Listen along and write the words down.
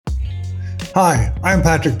Hi, I'm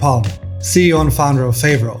Patrick Palm, CEO and founder of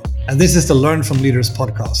Favro, and this is the Learn from Leaders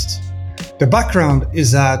podcast. The background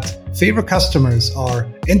is that Favro customers are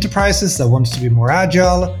enterprises that want to be more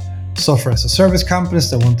agile, software as a service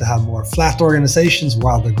companies that want to have more flat organizations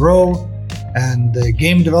while they grow, and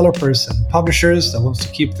game developers and publishers that want to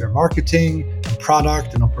keep their marketing and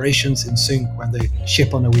product and operations in sync when they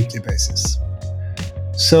ship on a weekly basis.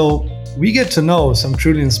 So we get to know some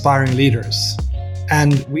truly inspiring leaders,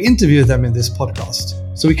 and we interview them in this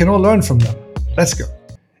podcast so we can all learn from them. Let's go.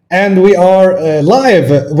 And we are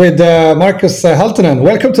live with Markus Halttunen.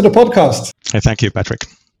 Welcome to the podcast. Hey, thank you, Patrick.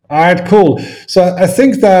 All right, cool. So I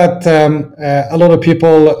think that a lot of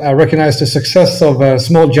people recognize the success of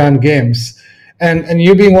Small Giant Games. And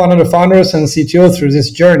you being one of the founders and CTO through this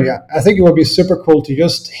journey, I think it would be super cool to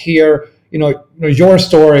just hear, your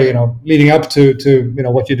story, leading up to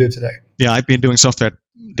what you do today. Yeah, I've been doing software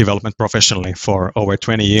development professionally for over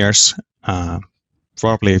 20 years,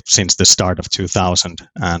 probably since the start of 2000.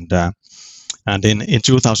 And in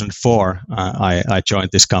 2004, I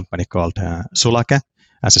joined this company called Sulake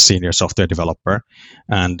as a senior software developer.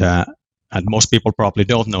 And most people probably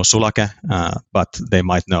don't know Sulake, but they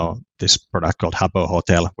might know this product called Habbo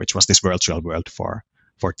Hotel, which was this virtual world for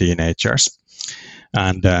teenagers.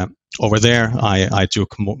 And over there, I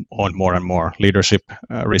took on more and more leadership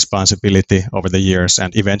responsibility over the years,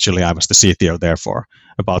 and eventually I was the CTO there for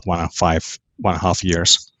about 1.5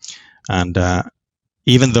 years. And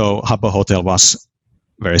even though Habbo Hotel was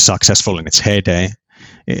very successful in its heyday,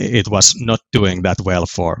 it was not doing that well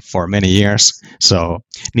for many years. So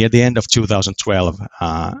near the end of 2012,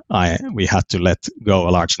 we had to let go a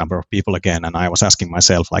large number of people again, and I was asking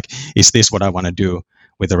myself, is this what I want to do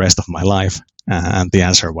with the rest of my life? And the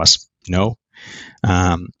answer was no.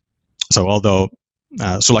 So although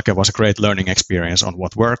Sulake was a great learning experience on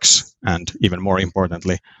what works, and even more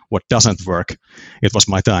importantly, what doesn't work, it was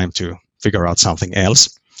my time to figure out something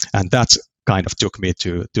else. And that kind of took me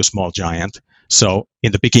to Small Giant. So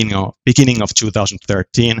in the beginning of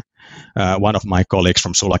 2013, one of my colleagues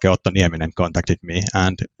from Sulake, Otto Nieminen, contacted me,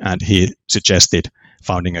 and he suggested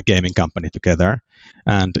founding a gaming company together.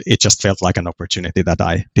 And it just felt like an opportunity that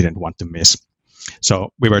I didn't want to miss.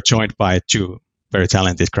 So we were joined by two very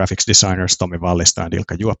talented graphics designers, Tomi Vallista and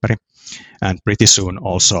Ilkka Juopperi, and pretty soon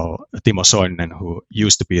also Timo Soininen, who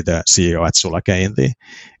used to be the CEO at Sulake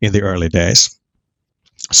in the early days.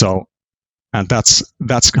 So, and that's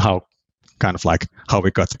how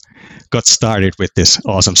we got started with this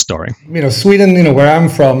awesome story. Sweden, where I'm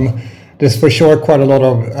from, there's for sure quite a lot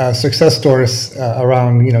of success stories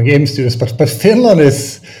around game studios, but Finland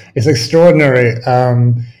is extraordinary.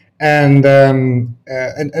 And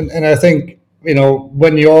I think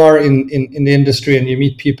when you are in the industry and you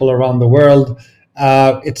meet people around the world,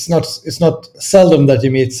 it's not seldom that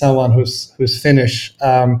you meet someone who's Finnish.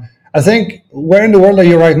 I think, where in the world are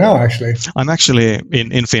you right now, actually? I'm actually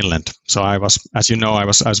in Finland. So I was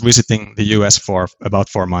visiting the US for about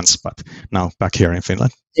 4 months, but now back here in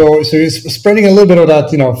Finland. So you're spreading a little bit of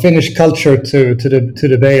that, Finnish culture to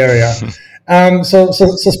the Bay Area. So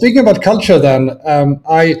speaking about culture, then,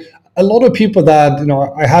 a lot of people that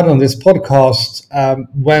I had on this podcast,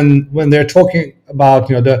 when they're talking about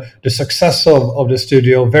the success of the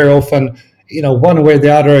studio, very often, one way or the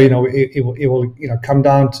other, it will come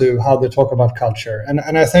down to how they talk about culture,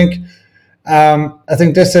 and I think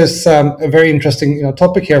this is a very interesting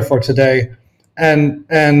topic here for today, and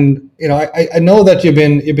I know that you've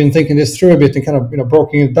been thinking this through a bit and kind of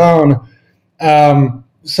broken it down.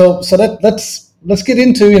 So let's get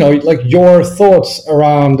into your thoughts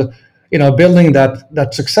around building that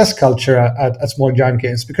success culture at Small Giant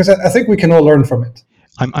Games, because I think we can all learn from it.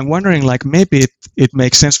 I'm wondering, maybe it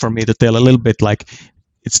makes sense for me to tell a little bit,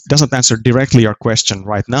 it doesn't answer directly your question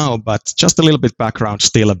right now, but just a little bit background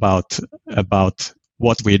still about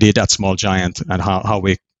what we did at Small Giant and how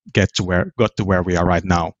we got to where we are right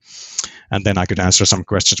now, and then I could answer some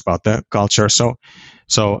questions about the culture. So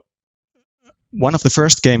one of the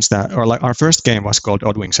first games our first game was called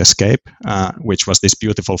Oddwings Escape, which was this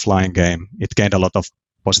beautiful flying game. It gained a lot of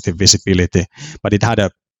positive visibility, but it had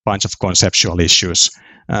a bunch of conceptual issues.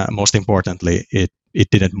 Most importantly, it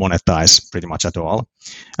didn't monetize pretty much at all.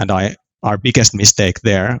 And our biggest mistake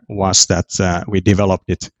there was that we developed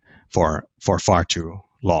it for far too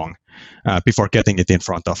long before getting it in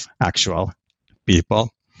front of actual people.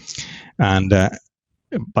 And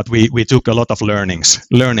but we took a lot of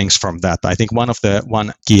learnings from that. I think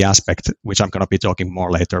one key aspect, which I'm going to be talking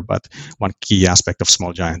more later, but one key aspect of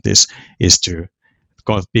Small Giant is to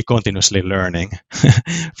be continuously learning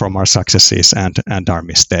from our successes and our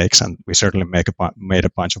mistakes. And we certainly made a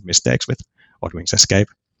bunch of mistakes with Oddwings Escape.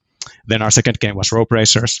 Then our second game was Rope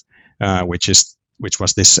Racers, which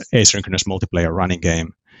was this asynchronous multiplayer running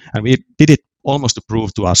game, and we did it almost to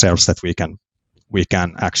prove to ourselves that we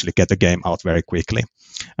can actually get the game out very quickly,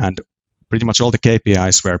 and pretty much all the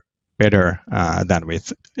KPIs were better than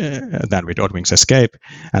with Oddwings Escape,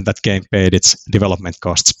 and that game paid its development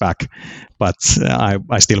costs back, but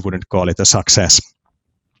I still wouldn't call it a success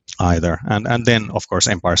either. And then of course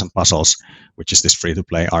Empires and Puzzles, which is this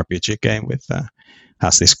free-to-play RPG game with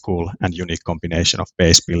has this cool and unique combination of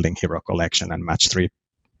base building, hero collection, and match 3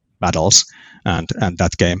 battles, and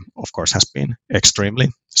that game of course has been extremely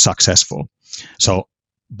successful. So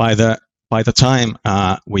by the time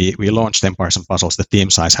we launched Empires and Puzzles, the team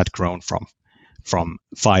size had grown from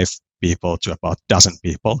 5 people to about a dozen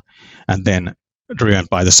people, and then driven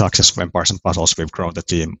by the success of Empires and Puzzles, we've grown the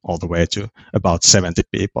team all the way to about 70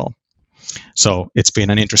 people. So it's been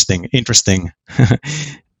an interesting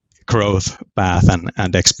growth path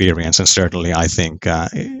and experience, and certainly I think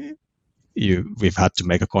we've had to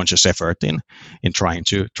make a conscious effort in trying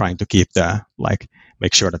to keep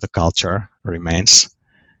make sure that the culture remains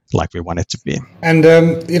like we want it to be. And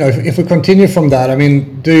if we continue from that, I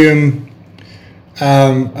mean,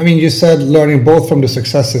 you said learning both from the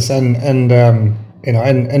successes and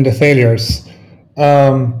the failures.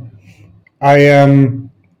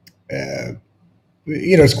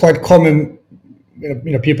 It's quite common,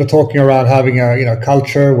 people talking around having a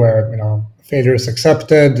culture where failure is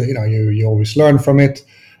accepted. You always learn from it.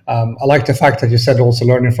 I like the fact that you said also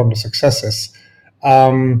learning from the successes.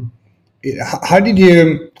 How did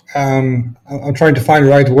you? I'm trying to find the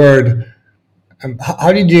right word.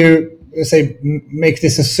 How did you say make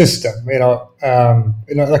this a system?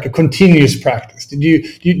 Like a continuous practice. Do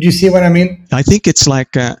you see what I mean? I think it's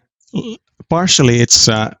like partially it's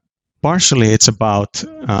about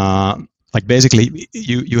like basically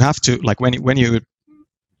you have to, like when you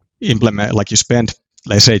implement, like you spend,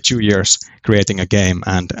 let's say, 2 years creating a game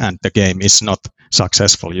and the game is not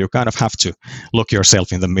successful, you kind of have to look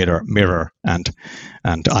yourself in the mirror and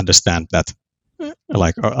understand that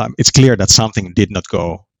it's clear that something did not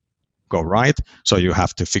go right, so you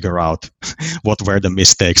have to figure out what were the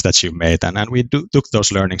mistakes that you made, and we took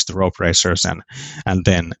those learnings to Rope Racers and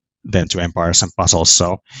then to Empires and Puzzles.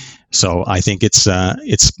 So I think it's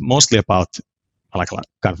mostly about kind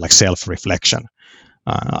of like self-reflection,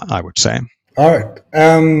 I would say. All right.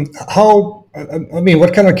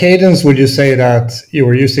 What kind of cadence would you say that you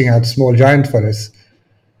were using at Small Giant for this?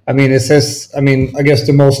 I guess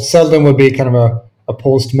the most seldom would be kind of a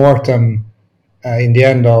post-mortem in the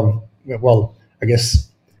end of, well, I guess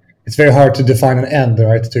it's very hard to define an end,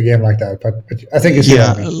 right, to a game like that. But I think it's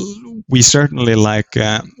we certainly like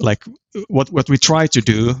what we try to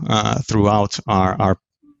do throughout our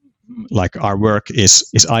work is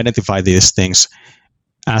identify these things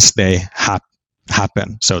as they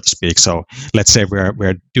happen, so to speak. So let's say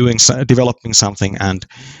we're developing something and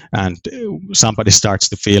somebody starts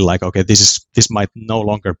to feel like, okay, this might no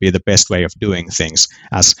longer be the best way of doing things,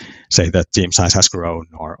 as say the team size has grown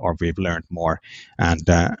or we've learned more,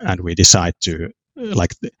 and we decide to,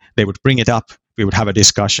 like, they would bring it up, we would have a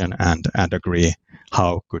discussion and agree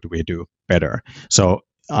how could we do better. So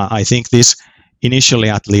I think this initially,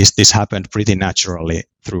 at least, this happened pretty naturally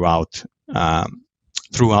throughout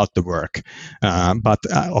the work. But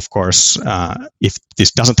of course, if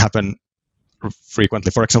this doesn't happen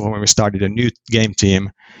frequently, for example, when we started a new game team,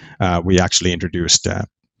 we actually introduced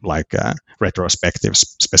retrospectives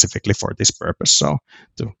specifically for this purpose, so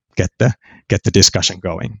to get the discussion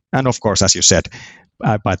going. And of course, as you said,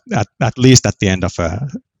 but at least at the end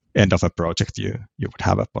of a project, you would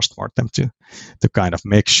have a postmortem to kind of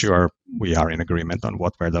make sure we are in agreement on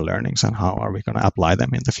what were the learnings and how are we going to apply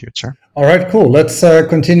them in the future. All right, cool. Let's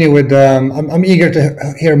continue with. I'm eager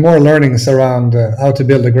to hear more learnings around how to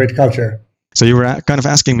build a great culture. So you were kind of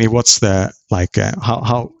asking me what's the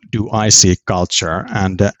how do I see culture,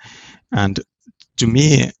 and to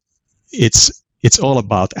me it's all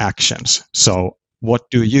about actions. So what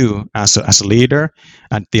do you as a leader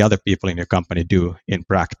and the other people in your company do in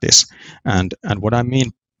practice? And what I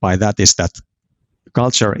mean by that is that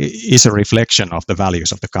culture is a reflection of the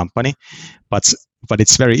values of the company, but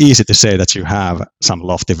it's very easy to say that you have some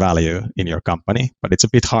lofty value in your company, but it's a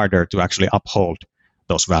bit harder to actually uphold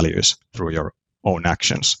those values through your own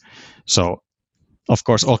actions. So of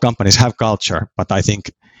course all companies have culture, but I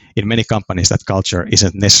think in many companies that culture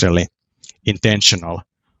isn't necessarily intentional,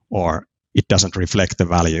 or it doesn't reflect the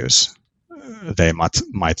values they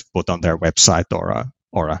might put on their website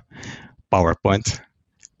or a PowerPoint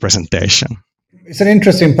presentation. It's an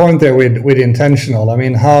interesting point there with intentional. I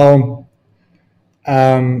mean, how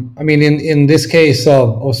I mean, in this case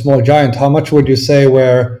of Small Giant, how much would you say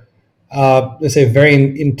were, let's say,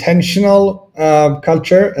 very intentional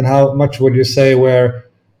culture, and how much would you say were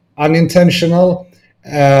unintentional?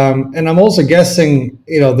 And I'm also guessing,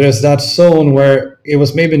 there's that zone where it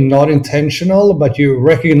was maybe not intentional, but you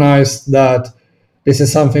recognize that this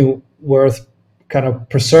is something worth kind of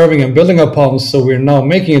preserving and building upon, so we're now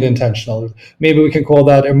making it intentional. Maybe we can call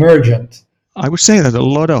that emergent. I would say that a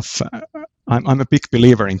lot of I'm a big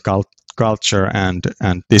believer in culture, and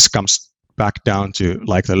this comes back down to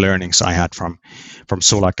like the learnings I had from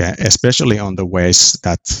Sulake, especially on the ways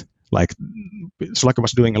that like Sulake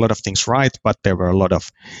was doing a lot of things right, but there were a lot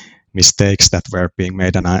of mistakes that were being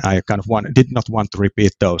made, and I kind of did not want to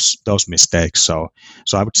repeat those mistakes. So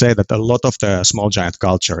I would say that a lot of the Small Giant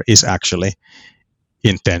culture is actually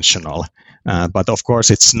intentional, but of course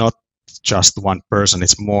it's not just one person.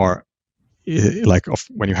 It's more like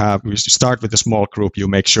when you start with a small group, you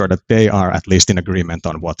make sure that they are at least in agreement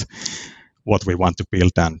on what we want to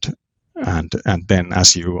build, and then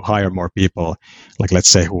as you hire more people, like let's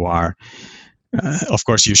say who are of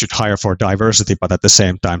course you should hire for diversity, but at the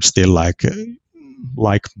same time still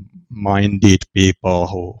like-minded people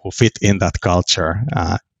who fit in that culture,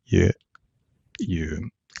 you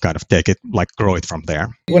kind of take it, like grow it from there.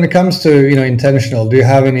 When it comes to intentional, do you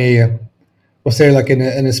have any, was there like in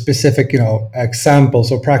a specific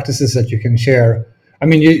examples or practices that you can share? I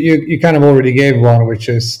mean, you kind of already gave one, which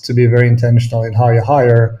is to be very intentional in how you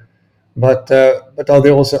hire, but are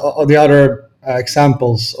there also the other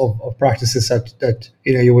examples of practices that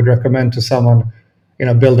you would recommend to someone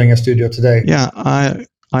building a studio today? Yeah, I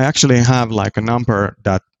actually have like a number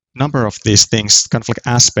of these things, kind of like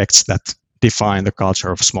aspects that define the culture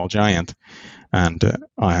of Small Giant, and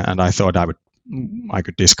I thought I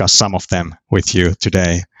could discuss some of them with you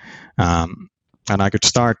today, and I could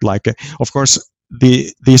start like, of course,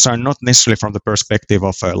 these are not necessarily from the perspective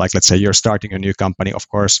of like, let's say you're starting a new company. Of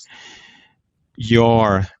course,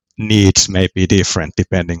 your needs may be different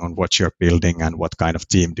depending on what you're building and what kind of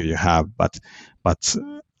team do you have, but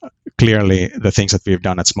clearly the things that we've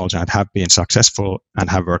done at Small Giant have been successful and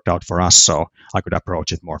have worked out for us. So I could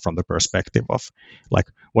approach it more from the perspective of like,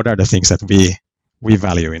 what are the things that we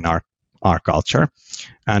value in our culture.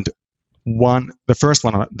 And the first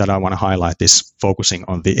one that I want to highlight is focusing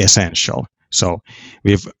on the essential. So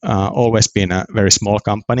we've always been a very small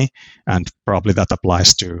company, and probably that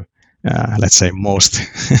applies to let's say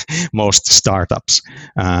most startups.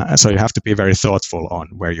 So you have to be very thoughtful on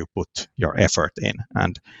where you put your effort in,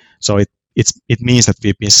 and so it means that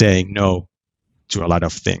we've been saying no to a lot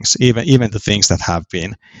of things, even the things that have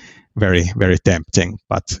been very, very tempting,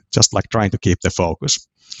 but just like trying to keep the focus.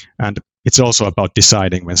 And it's also about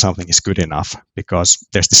deciding when something is good enough, because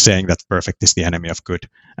there's the saying that perfect is the enemy of good,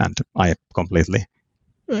 and I completely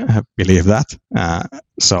believe that.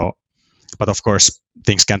 But of course,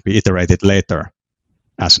 things can be iterated later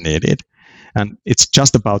as needed. And it's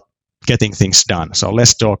just about getting things done. So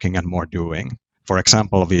less talking and more doing. For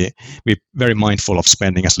example, we're very mindful of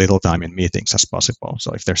spending as little time in meetings as possible.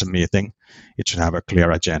 So if there's a meeting, it should have a clear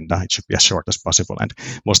agenda. It should be as short as possible. And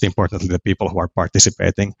most importantly, the people who are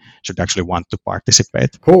participating should actually want to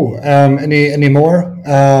participate. Cool. Any more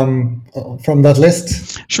from that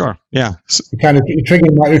list? Sure. Yeah. You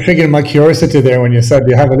triggered my curiosity there when you said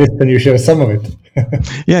you have a list and you share some of it.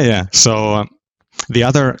 Yeah. So the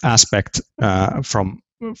other aspect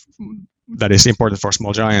that is important for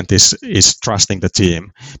Small Giant is trusting the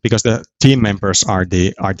team, because the team members are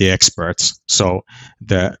the experts. So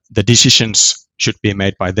the decisions should be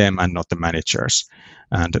made by them and not the managers.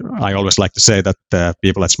 And I always like to say that the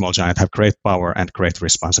people at Small Giant have great power and great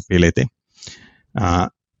responsibility.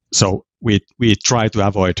 So we try to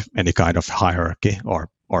avoid any kind of hierarchy or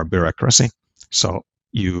bureaucracy. So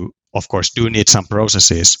you of course do need some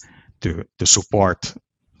processes to support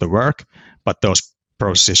the work, but those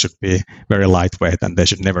processes should be very lightweight, and they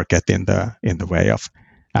should never get in the way of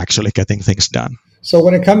actually getting things done. So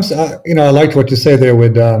when it comes, I liked what you say there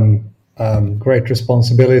with great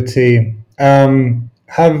responsibility. Have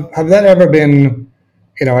that ever been,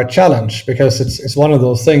 a challenge? Because it's one of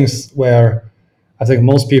those things where I think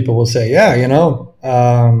most people will say, yeah,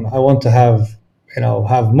 I want to have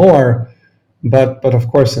more, but of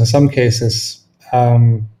course in some cases,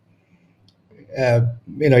 you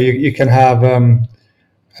can have.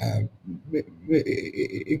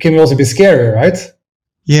 It can also be scary, right?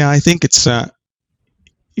 Yeah, I think it's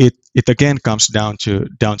it again comes down to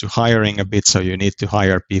hiring a bit. So you need to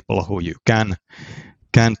hire people who you can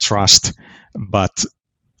trust, but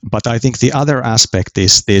I think the other aspect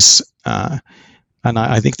is this, and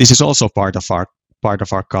I think this is also part of our part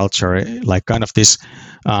of our culture, like kind of this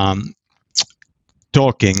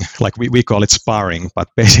talking, like we call it sparring, but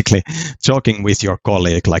basically talking with your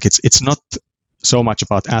colleague. Like it's not so much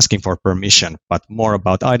about asking for permission, but more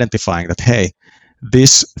about identifying that, hey,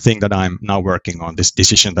 this thing that I'm now working on, this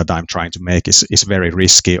decision that I'm trying to make is very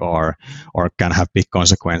risky or can have big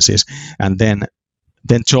consequences. And then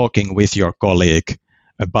talking with your colleague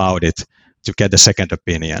about it to get a second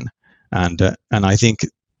opinion. And I think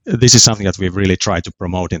this is something that we've really tried to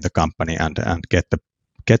promote in the company and get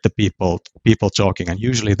the people talking. And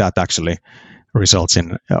usually that actually results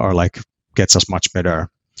in, or like gets us much better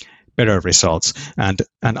results. And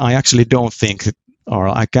I actually don't think, or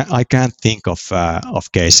I can't think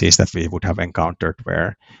of cases that we would have encountered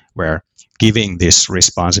where giving this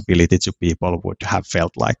responsibility to people would have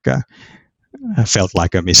felt like a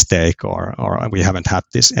mistake, or we haven't had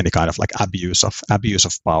this any kind of like abuse of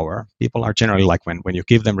power. People are generally like, when you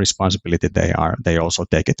give them responsibility, they also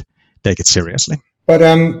take it seriously. But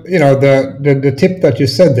the tip that you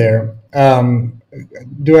said there,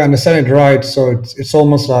 do I understand it right? So it's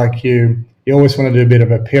almost like you always want to do a bit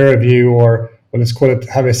of a peer review, or let's call it,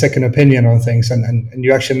 have a second opinion on things, and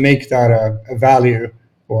you actually make that a value,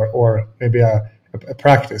 or maybe a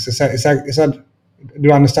practice. Is that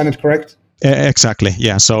do I understand it correct? Exactly.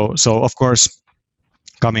 Yeah. So of course,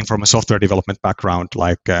 coming from a software development background,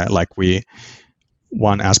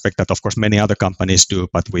 one aspect that of course many other companies do,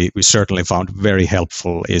 but we certainly found very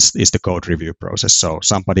helpful is the code review process. So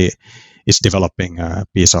somebody is developing a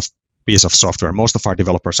piece of software. Most of our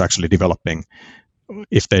developers actually developing,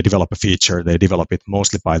 if they develop a feature, they develop it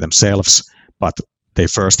mostly by themselves, but they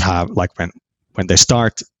first have, like when they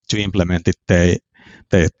start to implement it, they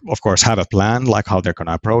of course have a plan, like how they're going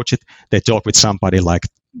to approach it. They talk with somebody, like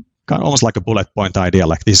kind of almost like a bullet point idea,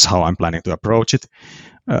 like this is how I'm planning to approach it,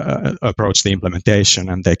 approach the implementation,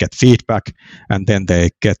 and they get feedback, and then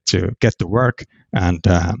they get to work, and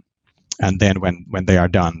then when they are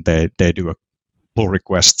done, they do a pull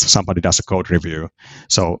request. Somebody does a code review.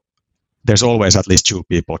 So there's always at least two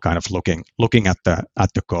people kind of looking at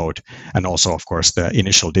the code, and also of course the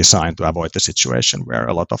initial design, to avoid the situation where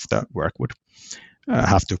a lot of the work would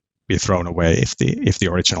have to be thrown away if the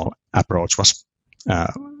original approach was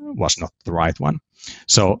not the right one.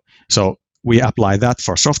 So we apply that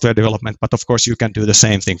for software development, but of course you can do the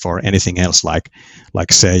same thing for anything else, like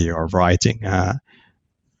say you're writing a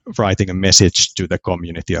message to the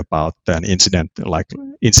community about an incident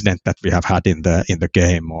that we have had in the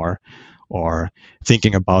game, or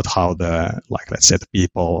thinking about how let's say the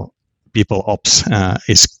people ops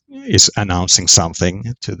is announcing something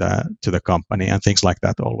to the company and things like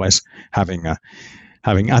that. Always having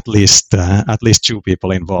at least two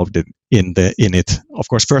people involved in it. Of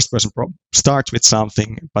course, first person starts with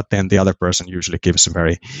something, but then the other person usually gives a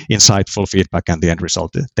very insightful feedback, and the end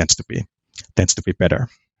result tends to be better.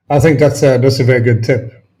 I think that's a very good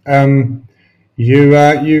tip.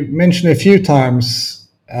 You mentioned a few times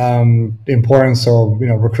the importance of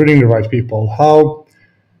recruiting the right people. How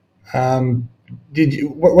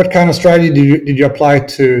what kind of strategy did you apply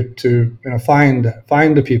to find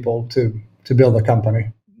the people to build a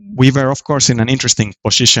company? We were, of course, in an interesting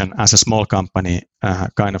position as a small company,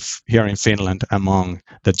 kind of here in Finland, among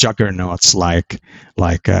the juggernauts like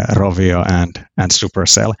Rovio and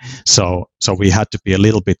Supercell. So we had to be a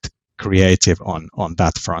little bit creative on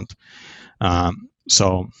that front.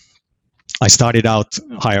 So I started out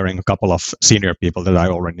hiring a couple of senior people that I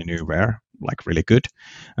already knew were like really good,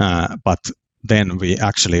 but then we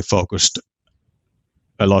actually focused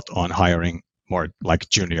a lot on hiring more like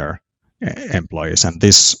junior employees, and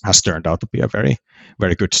this has turned out to be a very,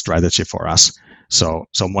 very good strategy for us. So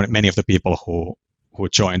many of the people who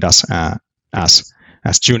joined us as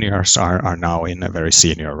juniors are now in a very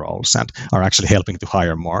senior roles and are actually helping to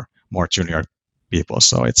hire more junior people.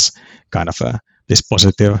 So it's kind of this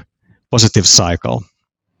positive cycle.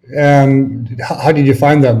 How did you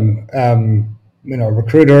find them?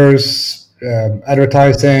 Recruiters,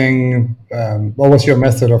 advertising. What was your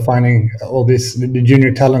method of finding all the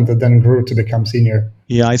junior talent that then grew to become senior?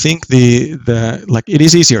 Yeah, I think it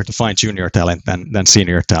is easier to find junior talent than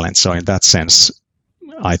senior talent. So in that sense,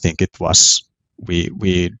 I think it was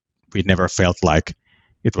we never felt like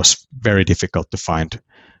it was very difficult to find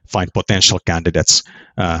potential candidates.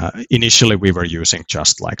 Initially, we were using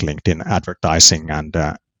just like LinkedIn advertising and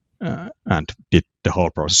did the whole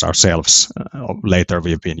process ourselves. Later,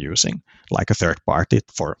 we've been using like a third party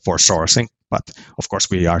for sourcing, but of course,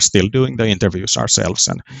 we are still doing the interviews ourselves.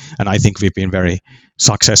 And I think we've been very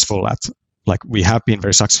successful at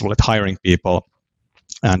hiring people,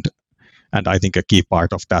 and I think a key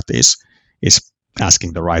part of that is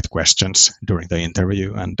asking the right questions during the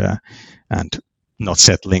interview, and not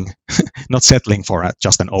settling for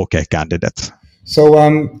just an okay candidate. So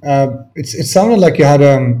it sounded like you had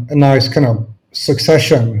a nice kind of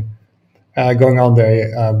succession going on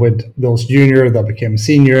there with those junior that became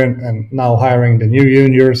senior and now hiring the new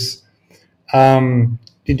juniors.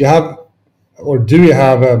 Did you have, or do you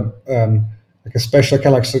have like a special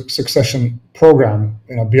kind of like succession program,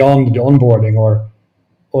 beyond the onboarding, or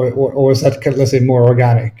is that, let's say, more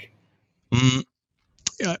organic?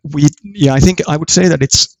 I think I would say that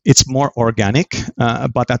it's more organic,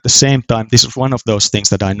 but at the same time, this is one of those things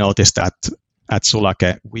that I noticed at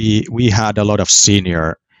Sulake. We had a lot of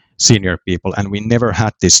senior people, and we never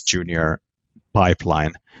had this junior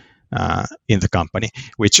pipeline in the company,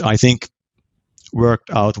 which I think worked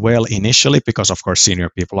out well initially because, of course, senior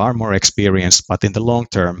people are more experienced, but in the long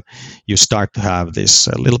term, you start to have this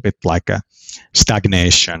a little bit like a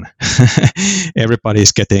stagnation.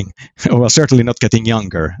 Everybody's getting, well, certainly not getting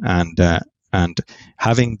younger, and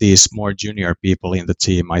having these more junior people in the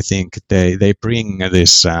team, I think they bring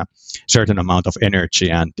this certain amount of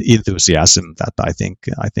energy and enthusiasm that I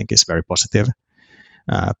think is very positive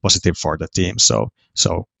for the team. So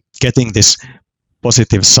getting this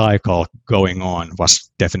positive cycle going on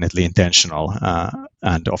was definitely intentional,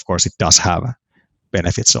 and of course it does have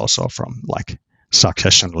benefits also from like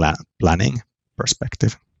succession planning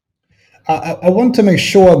perspective. I want to make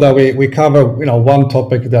sure that we cover one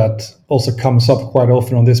topic that also comes up quite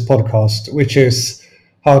often on this podcast, which is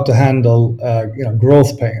how to handle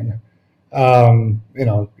growth pain.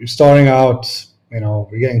 You're starting out,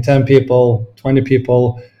 you're getting 10 people, 20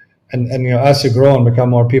 people, and as you grow and become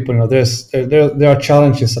more people, there are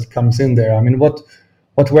challenges that comes in there. I mean, what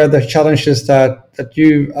were the challenges that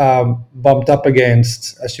you bumped up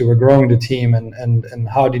against as you were growing the team, and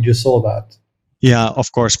how did you solve that? Yeah,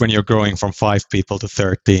 of course, when you're growing from 5 people to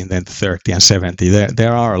 13, then to 30 and 70,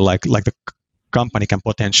 there are like the company can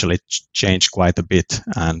potentially change quite a bit,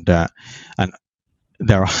 and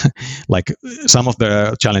there are like some of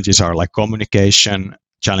the challenges are like communication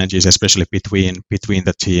challenges, especially between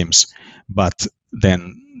the teams. But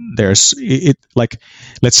then there's it, like,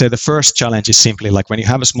 let's say the first challenge is simply like when you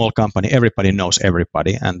have a small company, everybody knows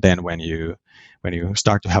everybody, and then when you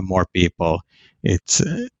start to have more people,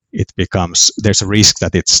 it becomes, there's a risk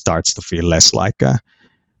that it starts to feel less like a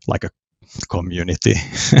community.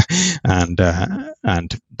 and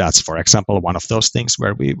that's, for example, one of those things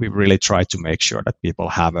where we really try to make sure that people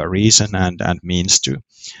have a reason and means to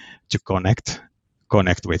connect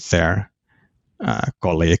with their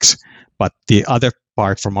colleagues. But the other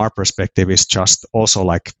part from our perspective is just also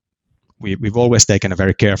like we've always taken a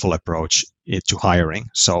very careful approach to hiring.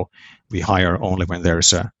 So we hire only when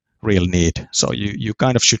there's a real need. So you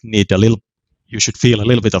kind of should you should feel a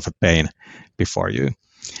little bit of a pain before you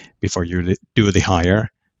do the hire.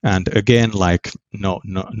 And again, like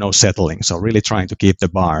no settling. So really trying to keep the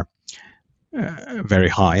bar very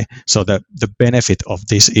high. So the benefit of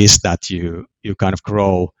this is that you kind of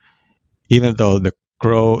grow, even though the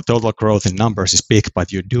total growth in numbers is big,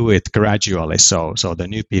 but you do it gradually. So the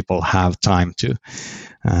new people have time to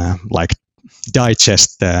like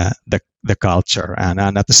digest the culture, and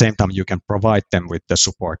at the same time you can provide them with the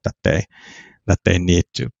support that they need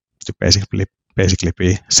to basically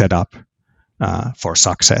be set up for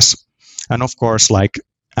success. And of course, like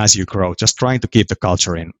as you grow, just trying to keep the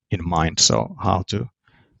culture in mind. So how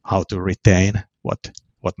to retain what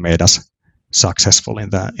made us successful in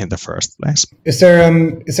the first place. Is there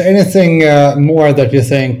anything more that you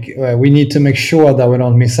think we need to make sure that we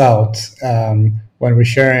don't miss out when we're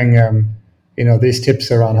sharing these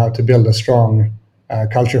tips around how to build a strong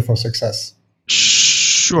culture for success?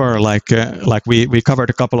 Sure. Like we covered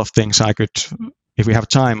a couple of things. If we have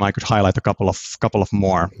time, I could highlight a couple of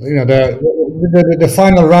more. The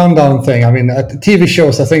final rundown thing. I mean, at TV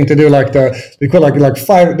shows, I think they do like they call like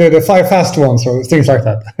the five fast ones or things like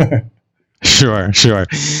that. Sure.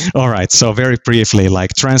 All right. So very briefly,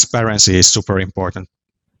 like transparency is super important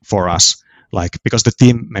for us. Like because the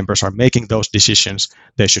team members are making those decisions,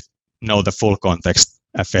 they should know the full context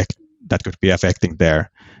effect that could be affecting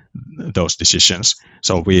those decisions.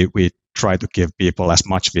 So we try to give people as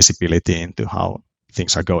much visibility into how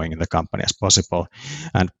things are going in the company as possible.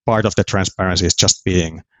 And part of the transparency is just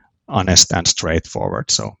being honest and straightforward.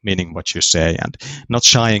 So meaning what you say and not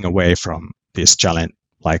shying away from this challenge,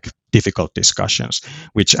 like difficult discussions,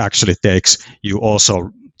 which actually takes you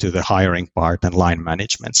also to the hiring part and line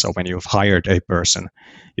management. So when you've hired a person,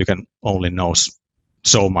 you can only know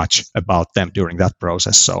so much about them during that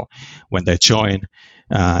process. So when they join,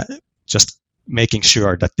 just making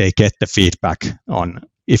sure that they get the feedback on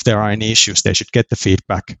if there are any issues, they should get the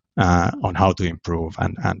feedback on how to improve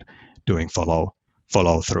and doing follow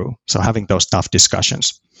through. So having those tough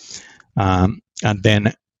discussions. And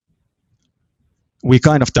then we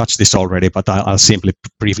kind of touched this already, but I'll simply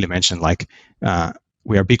briefly mention, like,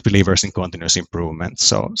 we are big believers in continuous improvement.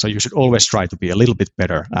 So you should always try to be a little bit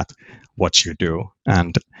better at what you do,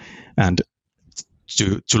 and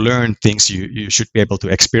to learn things, you should be able to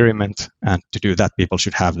experiment, and to do that, people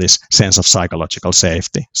should have this sense of psychological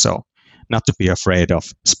safety. So not to be afraid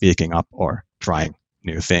of speaking up or trying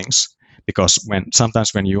new things, because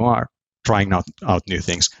sometimes when you are trying out new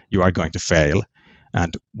things, you are going to fail.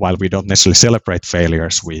 And while we don't necessarily celebrate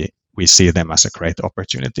failures, we see them as a great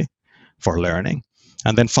opportunity for learning.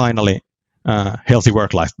 And then finally, healthy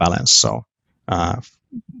work-life balance. So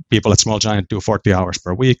people at Small Giant do 40 hours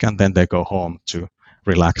per week, and then they go home to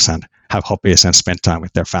relax and have hobbies and spend time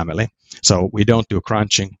with their family. So we don't do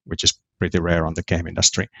crunching, which is pretty rare on the game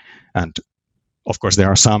industry. And of course, there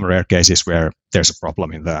are some rare cases where there's a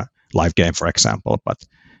problem in the live game, for example,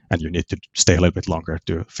 and you need to stay a little bit longer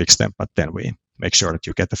to fix them. But then we make sure that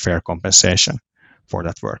you get the fair compensation for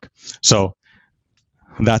that work. So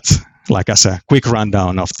that's like as a quick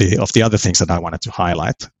rundown of the other things that I wanted to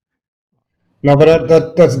highlight. No,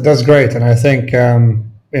 but that's great, and I think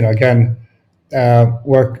again,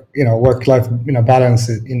 work-life balance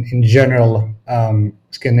in general,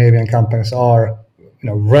 Scandinavian companies are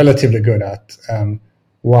relatively good at,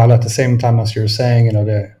 while at the same time, as you're saying,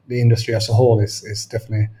 the industry as a whole is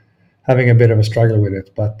definitely having a bit of a struggle with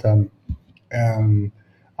it. But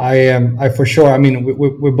I for sure, I mean,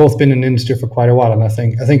 we've both been in the industry for quite a while, and I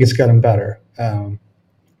think it's gotten better. I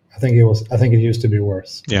think it used to be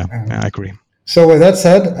worse. Yeah, I agree. So with that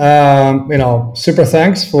said, super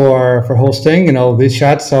thanks for hosting. These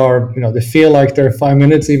chats are, they feel like they're 5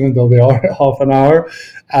 minutes, even though they are half an hour.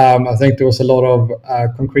 I think there was a lot of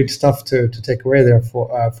concrete stuff to take away there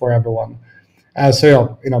for everyone.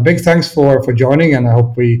 So big thanks for joining, and I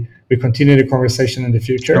hope we continue the conversation in the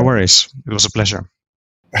future. No worries. It was a pleasure.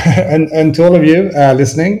 and to all of you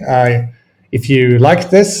listening, if you like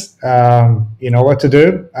this, you know what to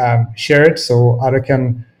do. Share it so others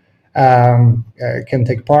can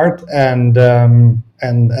take part, and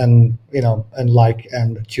like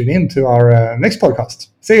and tune in to our next podcast.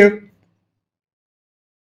 See you.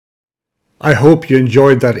 I hope you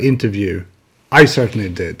enjoyed that interview. I certainly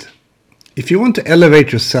did. If you want to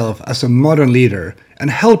elevate yourself as a modern leader and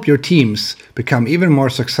help your teams become even more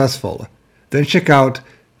successful, then check out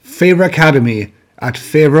Favro Academy at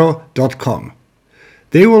favro.com.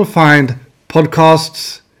 There you will find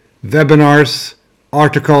podcasts, webinars,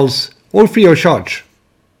 articles, all free of charge.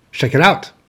 Check it out.